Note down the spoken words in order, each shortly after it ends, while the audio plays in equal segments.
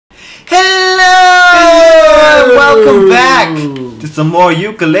welcome back to some more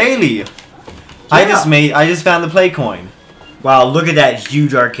ukulele. Yeah. I just found the play coin. Wow, look at that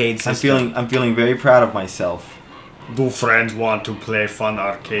huge arcade system. I'm feeling very proud of myself. Do friends want to play fun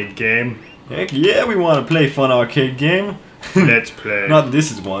arcade game? Heck yeah, we want to play fun arcade game. Let's play. Not that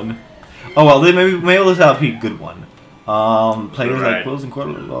this is one. Oh well, maybe this will be a good one. Players like quills and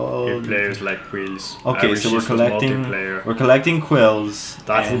quills. Players like quills. Okay, so we're collecting quills.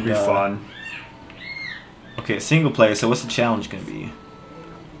 That would be fun. Okay, single player. So what's the challenge gonna be?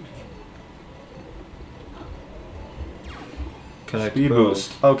 Collect Speed quills.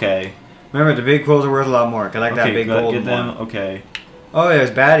 boost. Okay. Remember, the big quills are worth a lot more. Collect that big gold get them. one. Okay. Oh,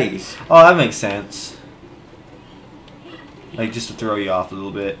 there's baddies. Oh, that makes sense. Like just to throw you off a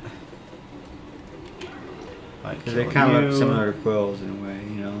little bit. They kind of look similar to quills in a way,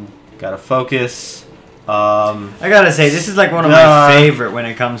 you know. Gotta focus. I gotta say, this is like one of my favorite when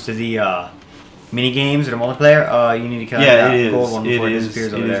it comes to the mini games or the multiplayer. You need to collect that gold one before it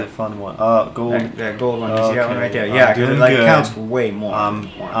disappears over there. It is a fun one. Gold. That gold one. You see that one right there? I'm Yeah, because it like good. counts for way more.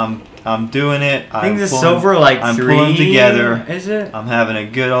 I'm doing it. I think the silver like I'm 3. pulling together. Is it? I'm having a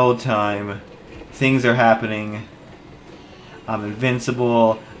good old time. Things are happening. I'm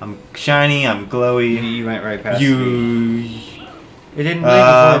invincible. I'm shiny. I'm glowy. You went right past me. It didn't blink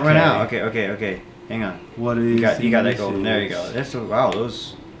before it went out. Okay. Hang on. What is you got that golden. There you go. That's wow.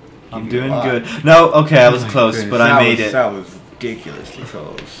 Those. I'm doing good. No, okay, I was close, goodness. but I made it. That was ridiculously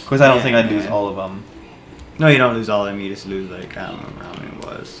close. Of course, I don't think I'd lose all of them. No, you don't lose all of them. You just lose like I don't remember how many it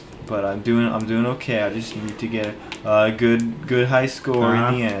was. But I'm doing okay. I just need to get a good high score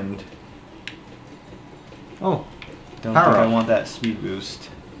in the end. Oh. Don't think I want that speed boost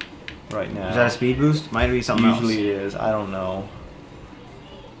right now. Is that a speed boost? Might be something else. Usually it is. I don't know.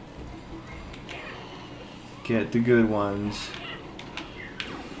 Get the good ones.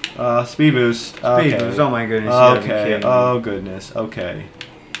 Speed boost. Okay. Speed boost. Oh my goodness. Okay. Oh goodness. Okay.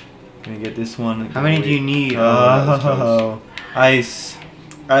 Gonna get this one. How many do you need? I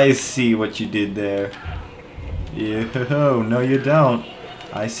see what you did there. Yeah. No, you don't.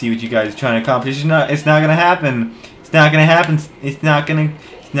 I see what you guys are trying to accomplish. It's not gonna happen. It's not gonna happen. It's not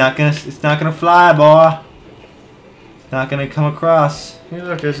gonna fly, boy. It's not gonna come across. Hey,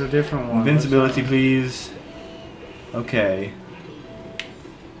 look, there's a different one. Invincibility, please. Okay.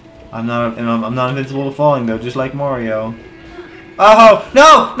 I'm not invincible to falling though, just like Mario. Oh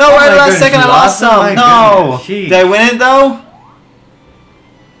no! Right at the last second I lost some. No. Did I win it though?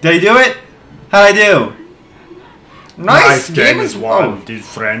 Did I do it? How'd I do? Nice game is won. Did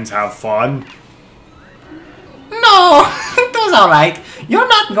friends have fun? No, it was alright. You're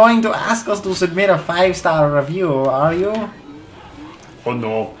not going to ask us to submit a 5-star review, are you? Oh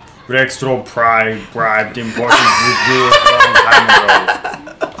no, Rextro bribed important reviewers a long time ago.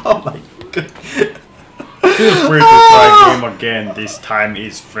 Oh my god. Feel free to try game again. This time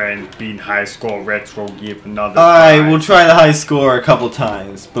is friend being high score retro give another Alright, we'll try the high score a couple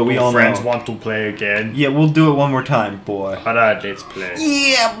times, but we all friends know. want to play again. Yeah, we'll do it one more time, boy. Alright, let's play.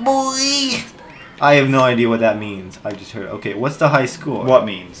 Yeah, boy. I have no idea what that means. I just heard. Okay, what's the high score? What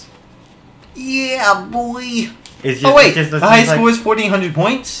means? Yeah, boy. Oh wait, the high score is 1,400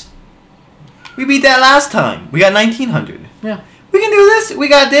 points? We beat that last time. We got 1,900. Yeah. We can do this. We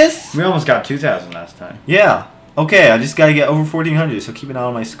got this. We almost got 2,000 last time. Yeah. Okay, I just gotta get over 1,400, so keep an eye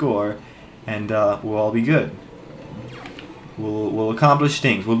on my score, and we'll all be good. We'll accomplish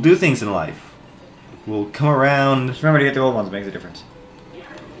things. We'll do things in life. We'll come around. Just remember to get the gold ones. It makes a difference.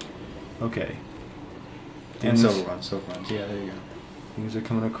 Okay. And silver ones. Yeah, there you go. Things are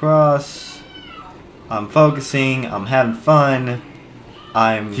coming across. I'm focusing. I'm having fun.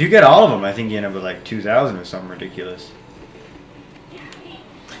 If you get all of them, I think you end up with like 2,000 or something ridiculous.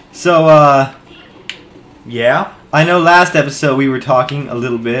 So, yeah? I know last episode we were talking a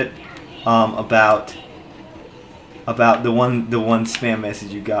little bit about the one spam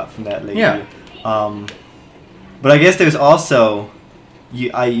message you got from that lady. Yeah. But I guess there's also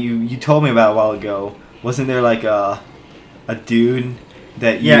you told me about a while ago. Wasn't there like a dude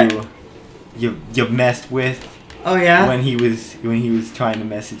that you messed with? Oh yeah. When he was trying to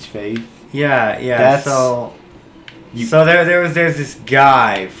message Faith. Yeah. So there's this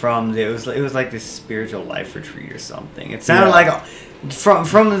guy from it was like this spiritual life retreat or something. It sounded like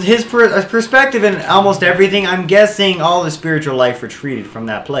from his perspective and almost everything. I'm guessing all the spiritual life retreated from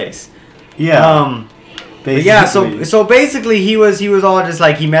that place. Yeah. Basically. Yeah. So basically he was all just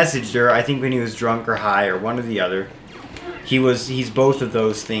like he messaged her. I think when he was drunk or high or one or the other. He's both of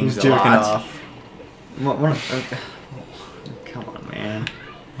those things. He's jerking off. Come on, man.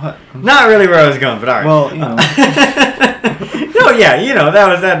 What? Not really where I was going, but alright. Well, you know. No, yeah, you know,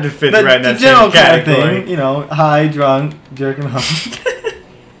 that just fits right in that general same kind of category. thing. You know, high, drunk, jerking off.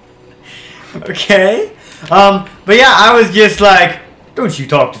 Okay. But yeah, I was just like, don't you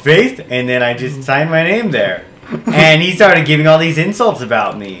talk to Faith? And then I just signed my name there. And he started giving all these insults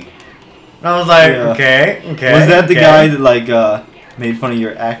about me. And I was like, Yeah. okay. Was that the okay. guy that like made fun of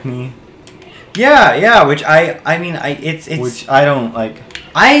your acne? Yeah, which I mean, it's Which I don't like.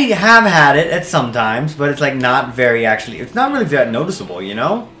 I have had it at some times, but it's like not very actually. It's not really that noticeable, you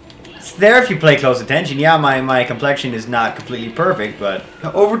know. It's there if you pay close attention. Yeah, my complexion is not completely perfect, but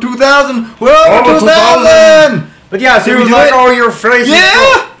Over 2,000. Well, over Over 2,000. but yeah, so Did he we was do like, it? "Oh, your face."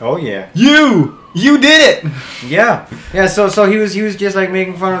 Yeah! Oh yeah. You did it. Yeah. So he was just like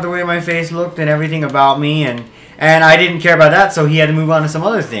making fun of the way my face looked and everything about me, and I didn't care about that, so he had to move on to some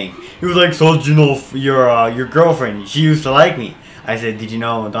other thing. He was like, "So you know, your girlfriend, she used to like me." I said, "Did you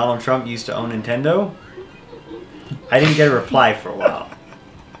know Donald Trump used to own Nintendo?" I didn't get a reply for a while.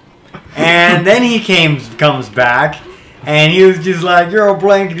 And then he comes back, and he was just like, "You're a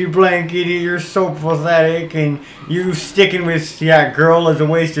blankety, you're so pathetic, and you sticking with that girl is a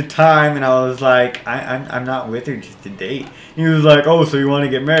waste of time." And I was like, I'm not with her just to date. He was like, "Oh, so you want to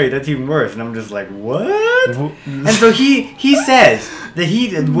get married? That's even worse." And I'm just like, "What?" And so he says that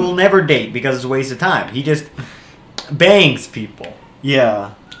he will never date because it's a waste of time. He just bangs people.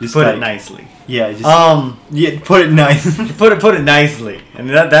 Yeah. Just Put like, it nicely. Yeah. Just Um, yeah. Put it nice. put it nicely, and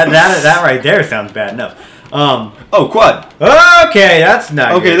that right there sounds bad enough. Oh, quad. Okay, that's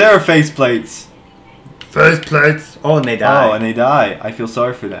not Okay, good. there are faceplates. First plates. Oh, and they die. Oh, and they die. I feel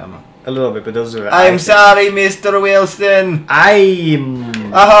sorry for them. A little bit, but those are. I'm sorry, Mr. Wilson. I'm.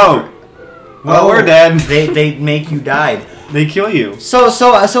 Oh. Well, we're dead. They make you die. They kill you.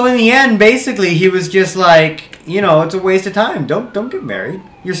 So in the end, basically, he was just like, you know, it's a waste of time. Don't get married.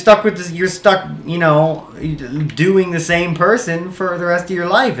 You're stuck with this. You're stuck, you know, doing the same person for the rest of your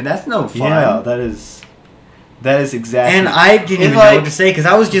life, and that's no fun. Yeah, that is exactly. And I didn't It's even know what to say because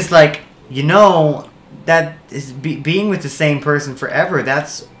I was just like, you know, that is being with the same person forever.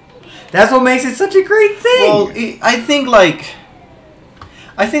 That's what makes it such a great thing. Well,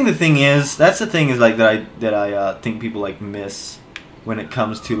 I think the thing is, that's the thing is like that I think people like miss when it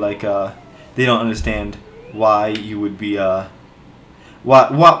comes to like they don't understand why you would be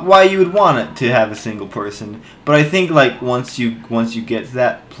why you would want it to have a single person. But I think like once you get to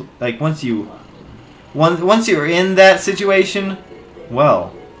that once you're in that situation,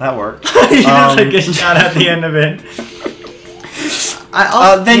 well, that worked. You just like get shot at the end of it.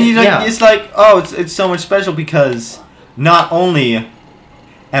 Then you like it's like, oh, it's so much special because not only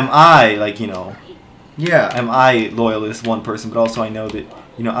am I like, you know, am I loyal to this one person, but also I know that,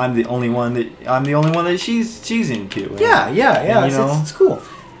 you know, I'm the only one that she's into. And, Yeah. you know, It's cool.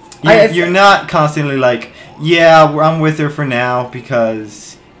 You're not constantly like, yeah, I'm with her for now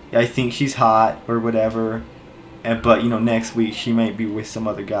because I think she's hot or whatever, but you know, next week she might be with some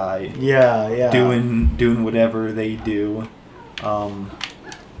other guy. Yeah. Doing whatever they do.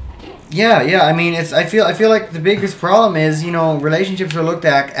 Yeah. I mean, I feel like the biggest problem is, you know, relationships are looked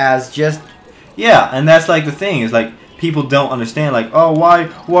at as just. Yeah, and that's like the thing is like people don't understand like, oh,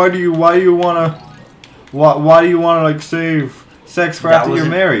 why do you wanna like save sex for after you're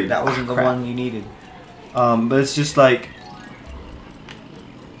married? That wasn't the one you needed. But it's just like.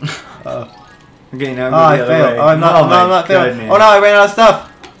 Okay, now I failed. Oh, I'm not failing. Oh no, I ran out of stuff.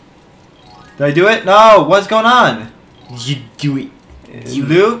 Did I do it? No. What's going on? You do it.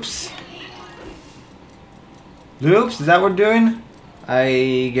 Loops. Loops? Is that what we're doing?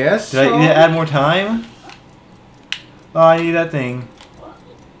 I guess. Did I add more time? Oh, I need that thing.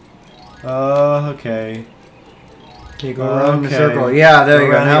 Okay. Okay, go around the circle. Yeah, there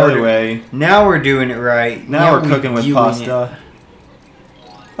you go. Now we're doing it right. Now we're cooking with pasta.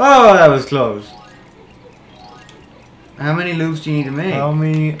 Oh, that was close. How many loops do you need to make? How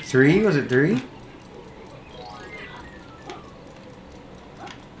many? 3? Was it 3?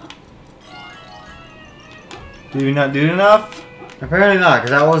 Did we not do enough? Apparently not,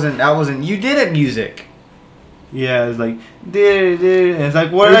 because that wasn't. You did it, music. Yeah, it's like and it's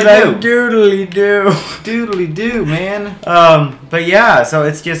like, what did I do? Doodly do. Doodly do, man. But yeah, so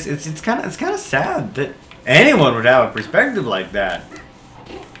it's just it's kind of sad that anyone would have a perspective like that.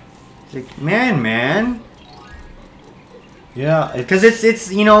 It's like, man. Yeah, because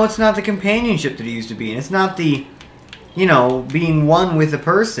it's you know, it's not the companionship that it used to be, and it's not the, you know, being one with a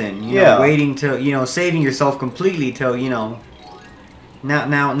person. You know, waiting till, you know, saving yourself completely till, you know.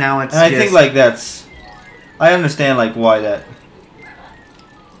 Now it's. And I think like that's. I understand like why that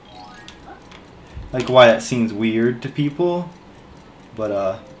seems weird to people,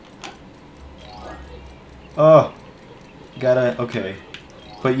 but Gotta okay,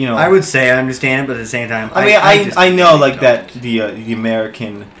 but you know. I would say I understand it, but at the same time, I mean, I know like that the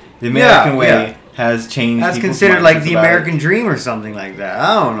American way has changed. That's people's considered like mindsets the about American dream or something like that.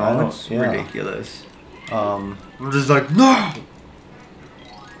 I don't know. It's ridiculous. We're just like, no!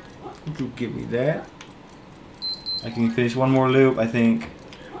 Would you give me that? I can finish one more loop, I think.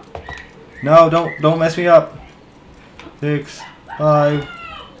 No, don't mess me up. 6, 5.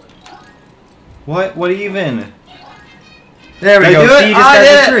 What even? There we go. See, you just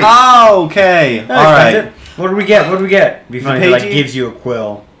got the tree. Oh, okay. All right. What do we get? What do we get? Be funny, like gives you a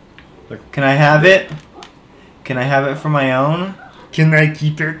quill. Can I have it? Can I have it for my own? Can I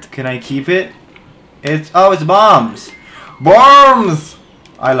keep it? Can I keep it? It's bombs. Bombs.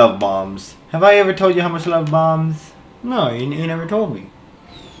 I love bombs. Have I ever told you how much I love bombs? No, you never told me.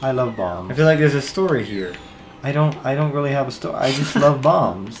 I love bombs. I feel like there's a story here. I don't really have a story. I just love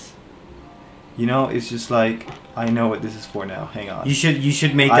bombs. You know, it's just like I know what this is for now. Hang on. You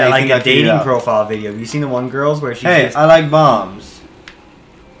should make that like a dating profile video. Have you seen the one girls where she's Hey, I like bombs.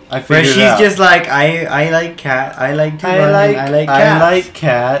 Where she's just like I like cat. I like to run. I like cats. I like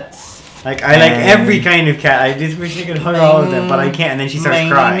cats. Like I like every kind of cat. I just wish I could hug all of them, but I can't. And then she starts crying.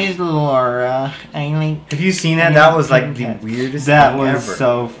 My name is Laura. I like. Have you seen that? That was like the weirdest thing ever.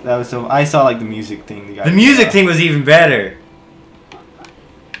 That was so. I saw like the music thing. The music thing was even better.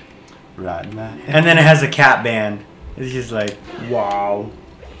 Right. And then it has a cat band. It's just like wow.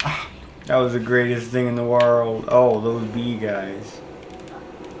 That was the greatest thing in the world. Oh, those bee guys.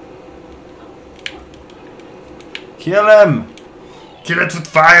 Kill him! Kill it with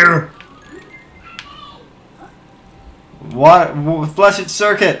fire! What? Flush its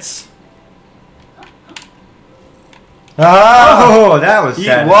circuits! Ah! Oh, that was Eat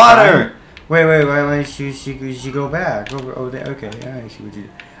satisfying. water! Wait. She go back. Okay, I see what you.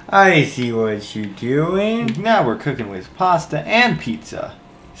 I see what you're doing. Now we're cooking with pasta and pizza.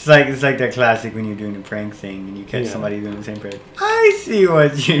 It's like that classic when you're doing a prank thing and you catch somebody doing the same prank. I see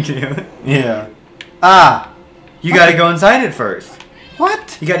what you're doing. Yeah. Ah! You gotta go inside it first.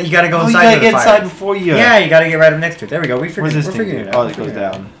 What? You gotta go inside. You gotta get inside before you. Yeah, you gotta get right up next to it. There we go. We're figuring it out. Oh, it goes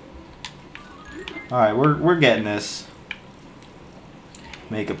down. All right, we're getting this.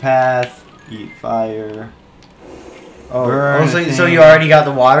 Make a path. Eat fire. Oh, so you already got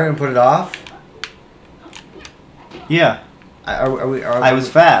the water and put it off? Yeah. I was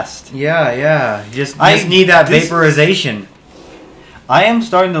fast. Yeah. Just need that vaporization. I am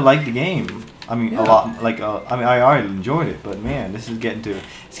starting to like the game. I mean, a lot. Like, I mean, I already enjoyed it, but man, this is getting to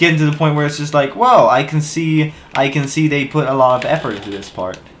the point where it's just like, whoa! I can see they put a lot of effort into this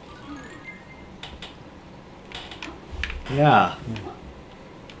part. Yeah.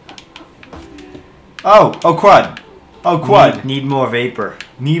 Oh, crud! Oh, crud! Need more vapor.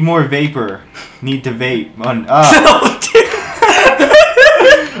 Need more vapor. Need to vape.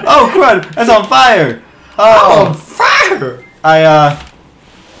 Oh, crud! That's on fire! Oh, on fire!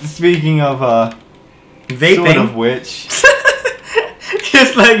 Speaking of, vaping. Sort of which.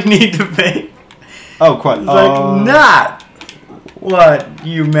 Just like need to vape. Oh, crud. It's like not what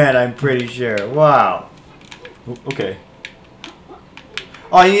you meant, I'm pretty sure. Wow. Okay.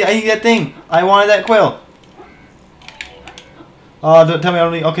 Oh, I need that thing. I wanted that quill. Oh, don't tell me I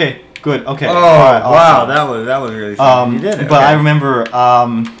don't need. Okay, good. Okay. Oh, right, wow, awesome. that was really fun. You did it. But I remember, it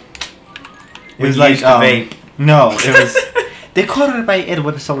was like vape. No, it was. Decorated by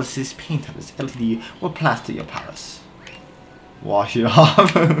Edward Solis's painters, Ltd. will plaster your palace. Wash it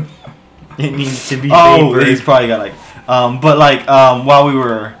off. It needs to be. Oh, vapored. he's probably got like, but like, while we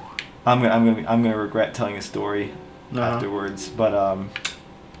were, I'm gonna regret telling a story afterwards. But I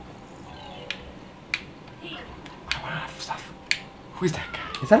want stuff. Who is that guy?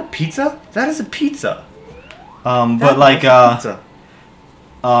 Is that a pizza? That is a pizza. But like, it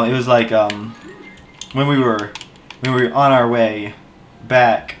was like, when we were on our way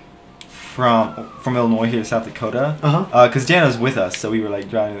back from Illinois here to South Dakota, because Jana was with us, so we were like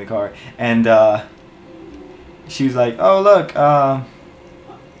driving in the car, and she was like, "Oh look,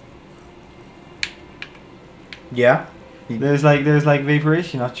 yeah, there's like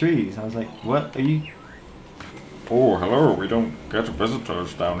vaporation off trees." I was like, "What are you?" Oh, hello. We don't get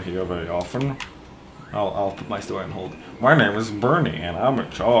visitors down here very often. I'll put my story on hold. My name is Bernie, and I'm in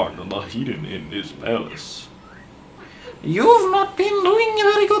charge of the heating in this palace. You've not been doing a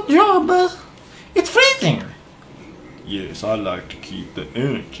very good job. It's freezing. Yes, I like to keep the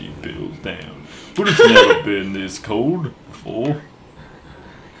energy bills down, but it's never been this cold before.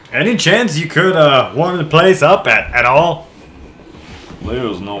 Any chance you could warm the place up at all?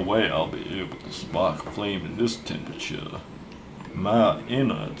 There's no way I'll be able to spark a flame in this temperature. My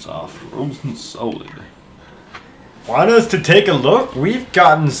innards are frozen solid. Want us to take a look? We've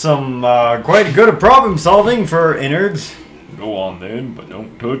gotten some quite good at problem solving for innards. Go on then, but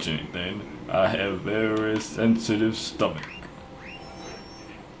don't touch anything. I have very sensitive stomach.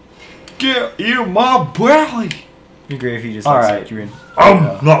 Get in my belly! It'd be great if you just Alright. sucked you in.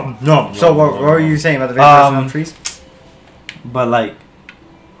 No. So what were you saying about the very first one of trees? But like,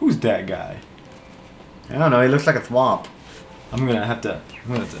 who's that guy? I don't know. He looks like a thwomp. I'm gonna have to.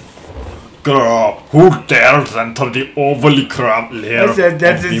 Girl, who dares enter the overly cramped lair?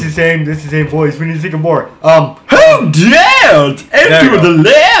 That's the same voice. We need to think of more. Who dares There you enter the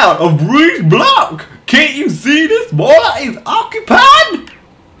lair of BRRREEZE Blok? Can't you see this boy is occupied?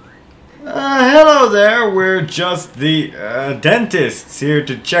 Hello there. We're just the dentists here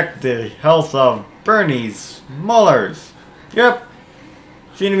to check the health of Bernie's molars. Yep.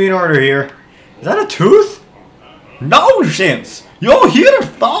 Seem to be in order here. Is that a tooth? Nonsense! You're here to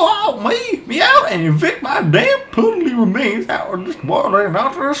thaw out me out and evict my damn poodly remains out of this water and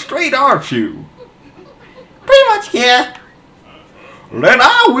out to the street, aren't you? Pretty much, yeah. Then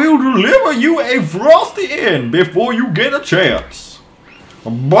I will deliver you a frosty end before you get a chance.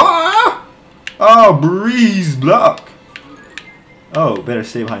 Bye! Oh, BRRREEZE Blok. Oh, better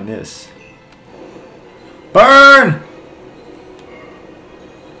stay behind this. Burn!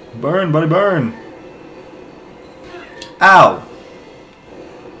 Burn, buddy, burn. Ow.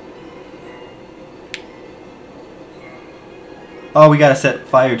 Oh, we gotta set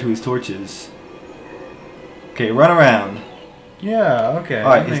fire to his torches. Okay, run around. Yeah, okay.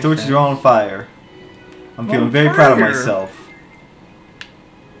 Alright, his torches are all on fire. I'm feeling very proud of myself.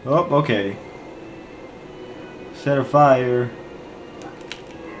 Oh, okay. Set a fire.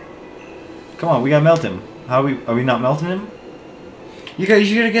 Come on, we gotta melt him. Are we not melting him? You gotta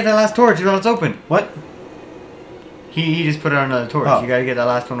get that last torch while it's open. What? He just put out another torch. Oh. You gotta get that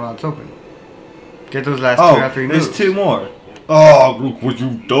last one while it's open. Get those last Oh, two after he moves. there's two more. Oh, look what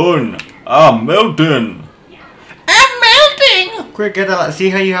you've done. I'm melting. I'm melting! Quick, get that. See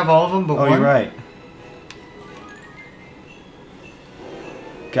how you have all of them, but Oh, one. you're right.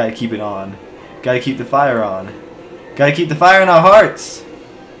 Gotta keep it on. Gotta keep the fire on. Gotta keep the fire in our hearts.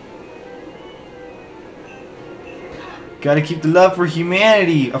 Gotta keep the love for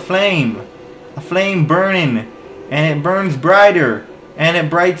humanity aflame. A flame burning. And it burns brighter. And it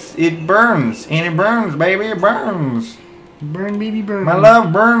burns. And it burns, baby, it burns. Burn, baby, burn. My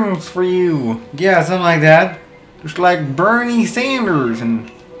love burns for you. Yeah, something like that. Just like Bernie Sanders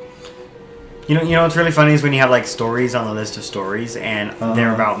and... You know what's really funny is when you have like stories on the list of stories and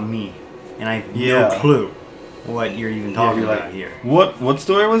they're about me, and I have no clue what you're even talking about here. What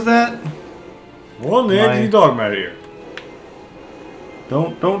story was that? What the heck are you talking about here?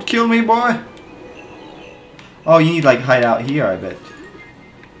 Don't kill me, boy. Oh, you need like hide out here, I bet.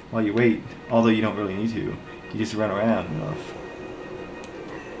 While you wait. Although you don't really need to. You just run around enough.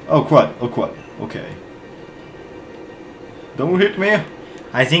 Oh, quad. Oh, quad. Okay. Don't hit me.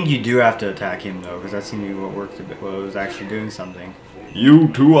 I think you do have to attack him though, because that seemed to be what worked a bit. Well, it was actually doing something. You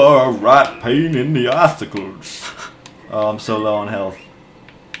two are a right pain in the icicles. Oh, I'm so low on health.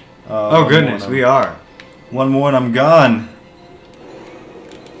 Oh goodness, we are. One more and I'm gone.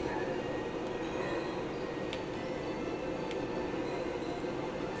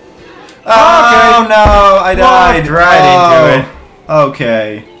 Oh no, I died. Right into it.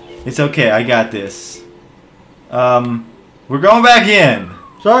 Okay. It's okay, I got this. We're going back in.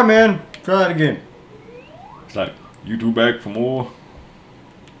 Sorry, man. Try that again. It's like, you two back for more?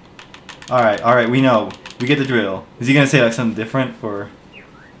 Alright, we know. We get the drill. Is he gonna say like something different or...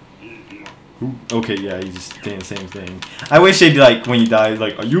 Okay, yeah, he's just saying the same thing. I wish they'd like, when you die,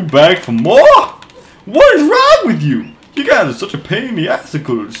 like, are you back for more? What is wrong with you? You guys are such a pain in the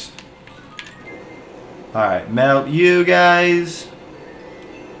icicles. Alright, melt you guys.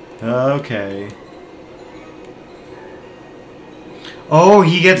 Okay. Oh,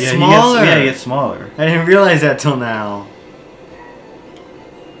 he gets smaller. He gets smaller. I didn't realize that till now.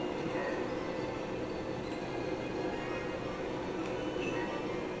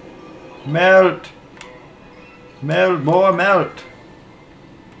 Melt. Melt, boy, melt.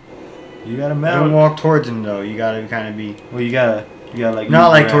 You gotta melt. Don't walk towards him though. You gotta kind of be. Well, you gotta like. Not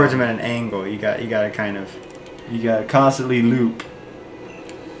loop like around. towards him at an angle. You gotta kind of. You gotta constantly loop.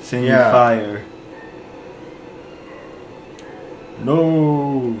 Send your Yeah. fire.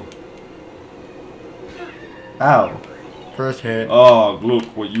 No. Ow. First hit. Oh, look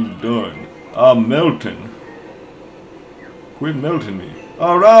what you've done. I'm melting. Quit melting me.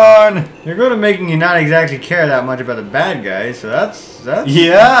 Oh, run! They're good at making you not exactly care that much about the bad guys, so that's.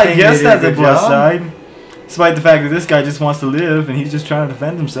 Yeah, I think guess they did that's a good plus job. side. Despite the fact that this guy just wants to live and he's just trying to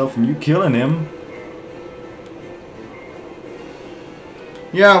defend himself from you killing him.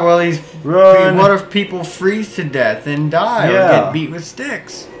 Yeah, well, he's... Run. What if people freeze to death and die or Yeah. get beat with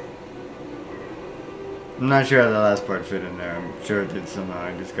sticks? I'm not sure how the last part fit in there. I'm sure it did somehow.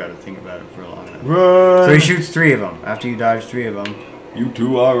 I just got to think about it for long enough. Run. So he shoots 3 of them. After you dodge 3 of them. You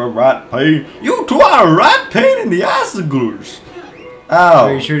two are a right pain. You two are a right pain in the icicles. Ow.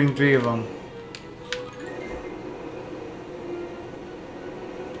 So he's shooting 3 of them.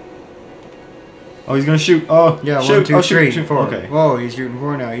 Oh, he's gonna shoot. Oh, Yeah, shoot. 1, 2, oh, 3, shoot. 4. Okay. Whoa, he's shooting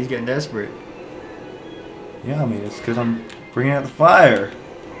 4 now. He's getting desperate. Yeah, I mean, it's because I'm bringing out the fire.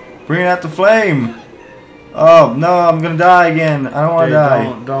 Bringing out the flame. Oh, no, I'm gonna die again. I don't want to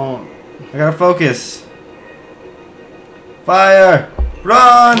die. Don't. I gotta focus. Fire.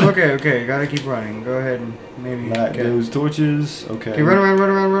 Run. Okay, gotta keep running. Go ahead and maybe Light get... those torches. Okay. Okay, run.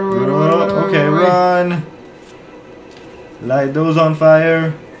 Okay, run. Light those on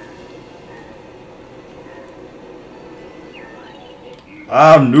fire.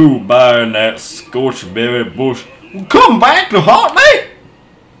 I'm new buying that scorchberry bush. Come back to haunt me!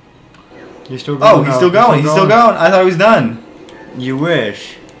 He's still going. Oh, he's still going. He's still going. I thought he was done. You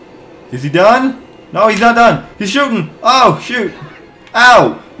wish. Is he done? No, he's not done. He's shooting. Oh, shoot.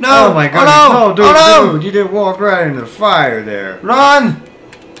 Ow. No. Oh my god. Oh, no. No, dude, Oh, no. dude, you did walk right into the fire there. Run.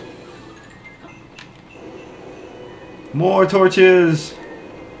 More torches.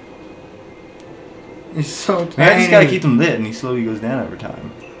 He's so tiny. Man, I just gotta keep them lit and he slowly goes down over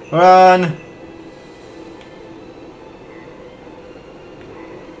time. Run.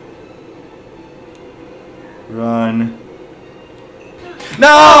 Run. No!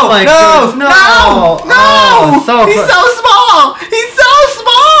 Oh my no! goodness, No! no! No! Oh, so He's close. so small! He's so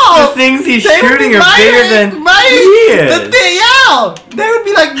small! The things he's They would shooting be are bigger than he is. Yeah! They would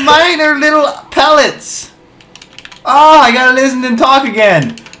be like minor little pellets. Oh, I gotta listen and talk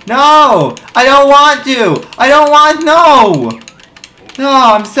again. No! I don't want to! I don't want... No! No,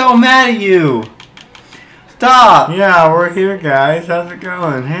 I'm so mad at you. Stop! Yeah, we're here, guys. How's it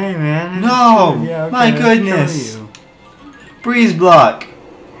going? Hey, man. No! Yeah, okay, My let's goodness. kill you. BRRREEZE Blok.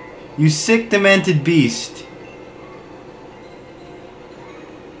 You sick, demented beast.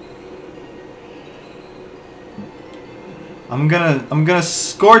 I'm gonna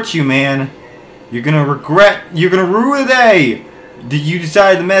scorch you, man. You're gonna regret. You're gonna rue the day. Did you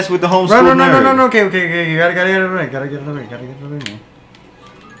decide to mess with the homeschool nerd? No. Okay. You gotta get it right. Gotta get it right.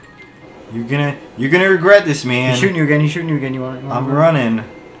 You're gonna regret this, man. He's shooting you again. You want it? I'm running,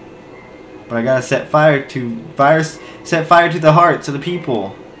 but I gotta set fire to the hearts of the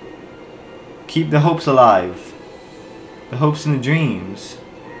people. Keep the hopes alive, the hopes and the dreams.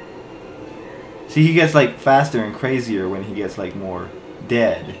 See, he gets like faster and crazier when he gets like more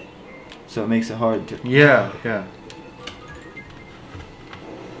dead, so it makes it hard to. Yeah.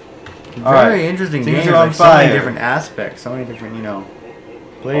 All Very right. interesting Things games. are on Like, so many fire. different aspects. So many different,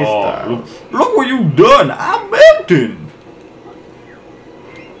 play styles. Look what you've done! I'm melting!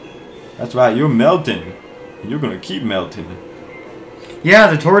 That's right, you're melting. You're gonna keep melting. Yeah,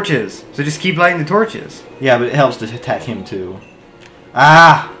 the torches. So just keep lighting the torches. Yeah, but it helps to attack him too.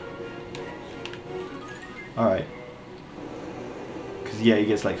 Ah! Alright. Because, yeah, he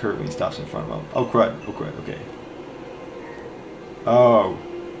gets like hurt when he stops in front of him. Oh, crud. Okay. Oh.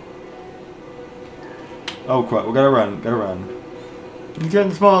 Oh, crud. We gotta run. He's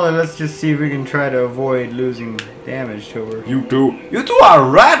getting smaller. Let's just see if we can try to avoid losing damage to her. You two are a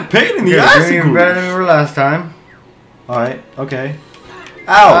right pain in the We're icicles. even better than we were last time. Alright, okay.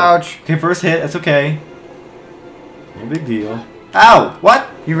 Ow! Ouch. Okay, first hit, that's okay. No big deal. Ow! What?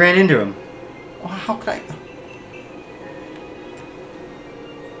 You ran into him. Oh, how could I?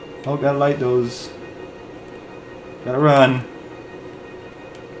 Oh, gotta light those. Gotta run.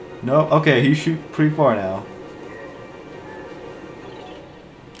 No, okay, he shoot pretty far now.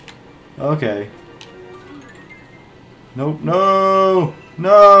 Okay. Nope, no!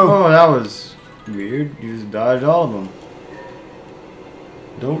 Oh, that was weird. You just dodged all of them.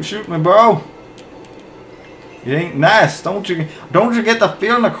 Don't shoot me, bro. It ain't nice. Don't you get the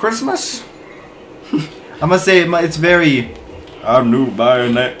feeling of Christmas? I must say it's very. I knew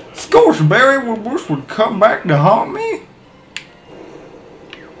buying that Scorchberry bush would come back to haunt me.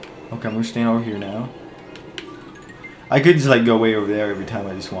 Okay, I'm gonna stand over here now. I could just like go way over there every time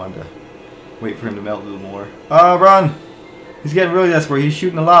I just wanted to wait for him to melt a little more. Run! He's getting really desperate. He's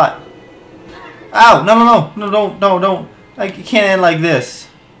shooting a lot. Ow! No, don't. Like, it can't end like this.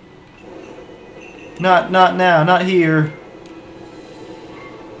 Not now. Not here.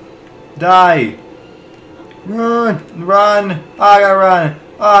 Die. Run! Oh, I gotta run.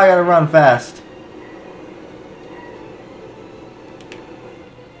 Oh, I gotta run fast.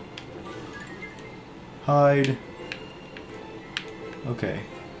 Hide. Okay.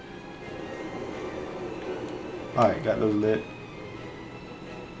 Alright, got those lit.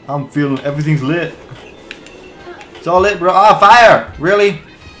 I'm feeling everything's lit. It's all lit, bro. Ah, fire! Really?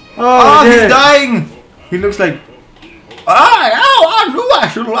 Oh, he's dying! He looks like... I knew I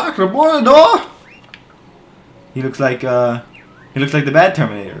should have locked the boiler door! He looks like the bad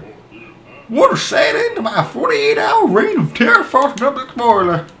Terminator. What a sad end to my 48-hour reign of terror forcing up this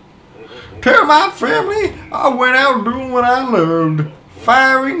boiler. Tell my family I went out doing what I loved.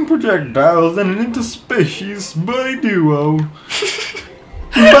 Firing projectiles and an interspecies buddy duo.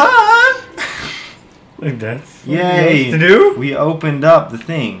 Bye! Like that's Yay! to do? We opened up the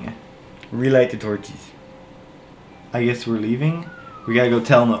thing. Relight the torches. I guess we're leaving? We gotta go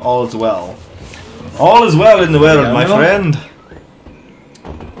tell them that all is well. All is well in the world, my friend.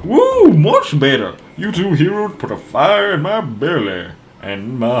 Woo! Much better. You two heroes put a fire in my belly and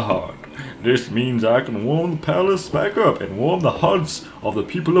in my heart. This means I can warm the palace back up and warm the hearts of the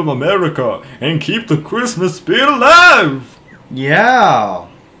people of America and keep the Christmas spirit alive! Yeah.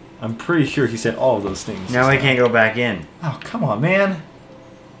 I'm pretty sure he said all of those things. Now we can't go back in. Oh, come on, man.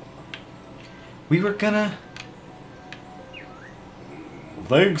 We were gonna...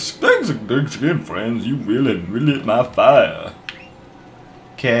 Thanks again, friends. You really lit my fire.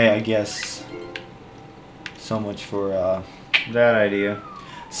 Okay, I guess. So much for, That idea.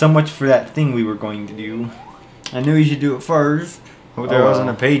 So much for that thing we were going to do. I knew you should do it first. Hope there wasn't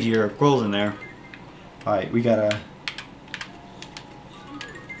a page or a quill in there. Alright, we gotta...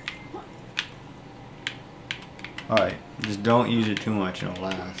 Alright. Just don't use it too much and it'll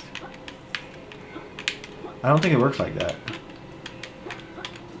last. I don't think it works like that.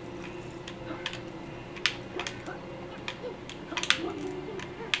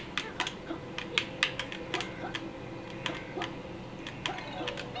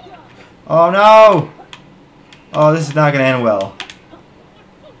 Oh no! Oh, this is not gonna end well.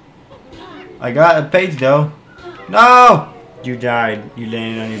 I got a page though. No! You died. You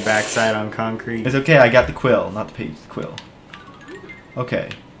landed on your backside on concrete. It's okay, I got the quill, not the page, the quill. Okay.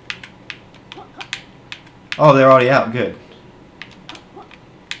 Oh, they're already out, good.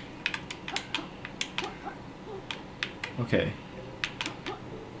 Okay.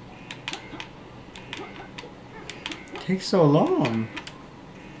 Takes so long.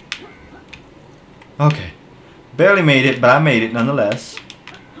 Okay. Barely made it, but I made it nonetheless.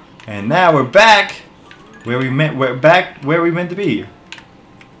 And now we're back where we meant to be.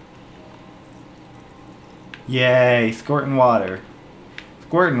 Yay, squirting water.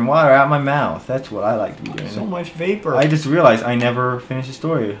 Squirting water out my mouth. That's what I like to be doing. So much vapor. I just realized I never finished the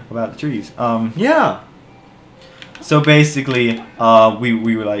story about the trees. Yeah. So basically,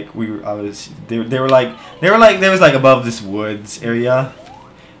 we were like they were like there was like above this woods area.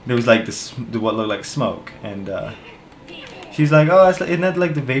 There was like this what looked like smoke, and she's like, oh, isn't that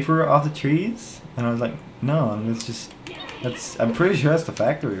like the vapor off the trees? And I was like, no, I'm pretty sure that's the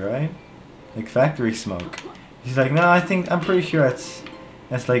factory, right? Like factory smoke. She's like, no, I'm pretty sure that's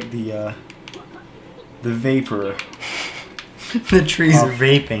like the vapor. The trees are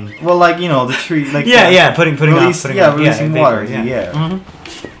vaping. Well, like, you know, the tree, like putting releasing water, vapor, yeah.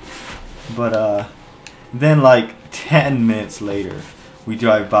 Mm-hmm. But then like 10 minutes later, we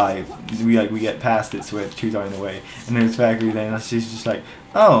drive by, we get past it, so the trees are in the way, and there's factory. Then she's just like,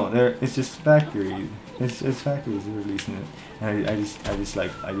 oh, it's just factory. It's factories releasing it, and I just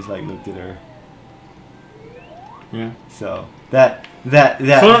looked at her. Yeah. So that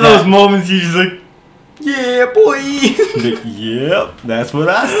one of those moments you just like, yeah, boy. Yep, that's what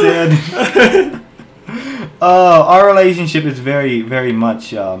I said. Our relationship is very, very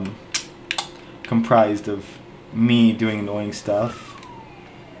much comprised of me doing annoying stuff.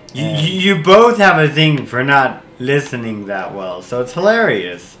 You both have a thing for not listening that well, so it's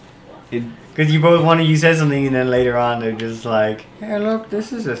hilarious. Because you both you say something and then later on they're just like, hey, look,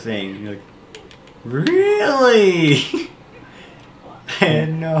 this is a thing. You're like, really? I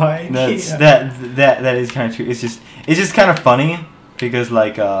had no idea. That is kind of true. It's just kind of funny because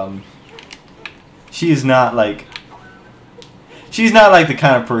like she's not like the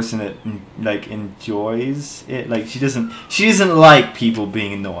kind of person that like enjoys it. Like she doesn't like people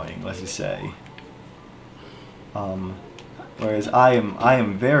being annoying, let's just say. Whereas I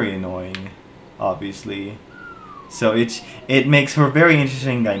am very annoying, obviously. So it makes for a very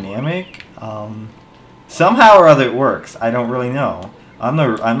interesting dynamic. Somehow or other it works. I don't really know. I'm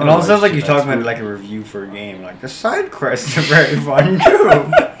not. It also sounds like you're talking about like a review for a game. Like the side quests are very fun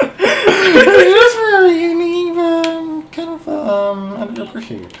too. It's very unique, kind of. I don't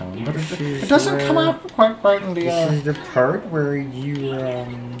appreciate your tone, but it doesn't come out quite right in the. This is the part where you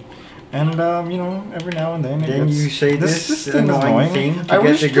And you know, every now and then. Then you say this thing is annoying thing to I get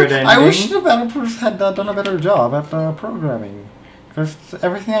wish the good ending. I wish developers had done a better job at programming. Because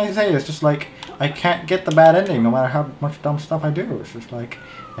everything I say is just like, I can't get the bad ending no matter how much dumb stuff I do. It's just like,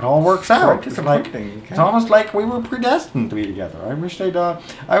 it all works out. It's like, it's almost like we were predestined to be together. I wish they'd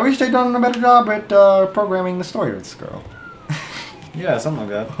done a better job at programming the story of this girl. Yeah, something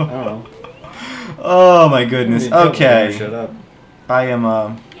like that. I don't know. Oh my goodness. Okay. Shut up. I am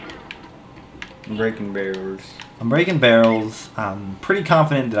I'm breaking barrels. I'm breaking barrels. I'm pretty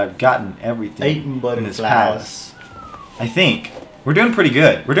confident that I've gotten everything in this palace. I think. We're doing pretty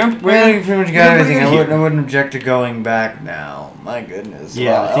good. We're doing pretty much got everything. I wouldn't object to going back now. My goodness.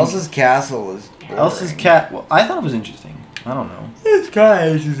 Yeah. Wow. Elsa's castle is boring. Elsa's cat. Well, I thought it was interesting. I don't know. It's kind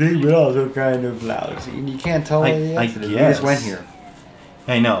of interesting, but also kind of lousy. You can't tell what the exit is. We just went here.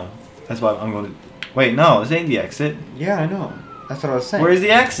 I know. That's why I'm going to. Wait, no, this ain't the exit. Yeah, I know. That's what I was saying. Where's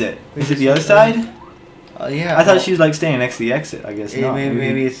the exit? Is it the other side? Yeah. I thought she was like standing next to the exit. I guess not.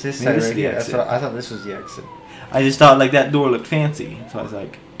 Maybe it's this side right here. That's what I thought this was the exit. I just thought like that door looked fancy, so I was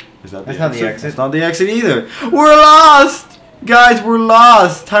like, "Is that the exit?" That's not the exit. That's not the exit either. We're lost, guys. We're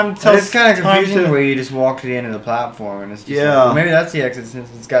lost. Time to tell. It's kind of confusing where you just walk to the end of the platform and it's just like, well, maybe that's the exit since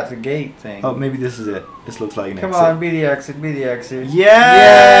it's got the gate thing. Oh, maybe this is it. This looks like an exit. Come on, be the exit. Be the exit.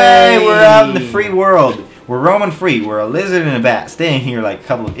 Yay! We're out in the free world. We're roaming free. We're a lizard and a bat, staying here like a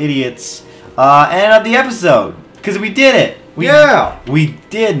couple of idiots. End of the episode because we did it. We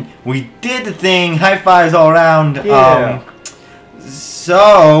did the thing. High fives all around. Yeah.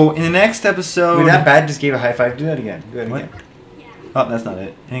 So in the next episode, wait, that bat just gave a high five. Do that again. Do that again. Oh, that's not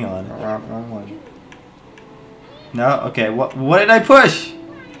it. Hang on. Wrong one. No. Okay. What did I push?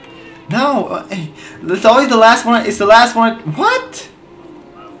 No. It's always the last one. It's the last one. What?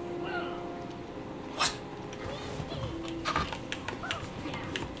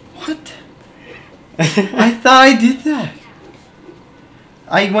 What? I thought I did that.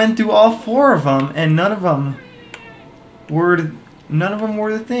 I went through all 4 of them, and none of them were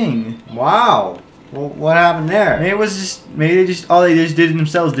the thing. Wow. Well, what happened there? Maybe they just did it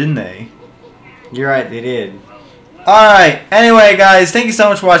themselves, didn't they? You're right, they did. All right. Anyway, guys, thank you so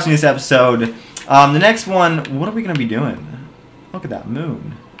much for watching this episode. The next one, what are we gonna be doing? Look at that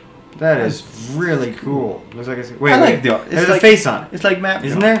moon. That is really cool. Looks like it's. Wait, there's a face on it. It's like map.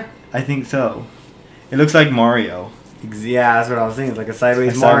 Isn't there? I think so. It looks like Mario. Yeah, that's what I was thinking. It's like a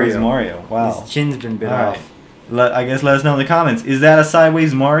sideways Mario. Wow. His chin's been bit off. I guess let us know in the comments. Is that a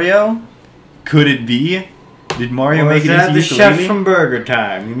sideways Mario? Could it be? Did Mario make it into the chef from Burger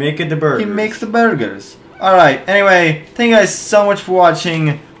Time? You make it the burgers. He makes the burgers. Alright, anyway, thank you guys so much for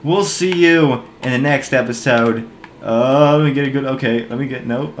watching. We'll see you in the next episode. Let me get a good... Okay, let me get...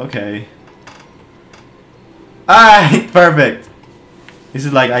 No, okay. Alright, perfect. This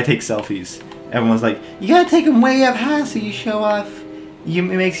is like I take selfies. Everyone's like, you gotta take them way up high so you show off. It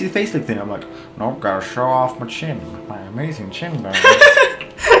makes your face look thin. I'm like, nope, gotta show off my chin. My amazing chin bone.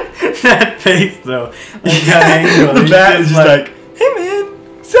 That face though. The bat is just like, hey man,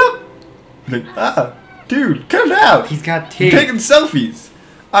 what's up? Like, dude, cut it out. He's got teeth. I'm taking selfies.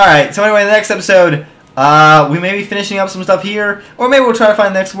 Alright, so anyway, in the next episode, we may be finishing up some stuff here, or maybe we'll try to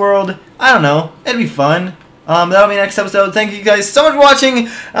find the next world. I don't know. It'd be fun. That'll be next episode. Thank you guys so much for watching,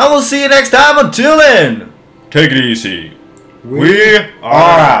 and we'll see you next time. Until then, take it easy. We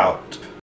are out.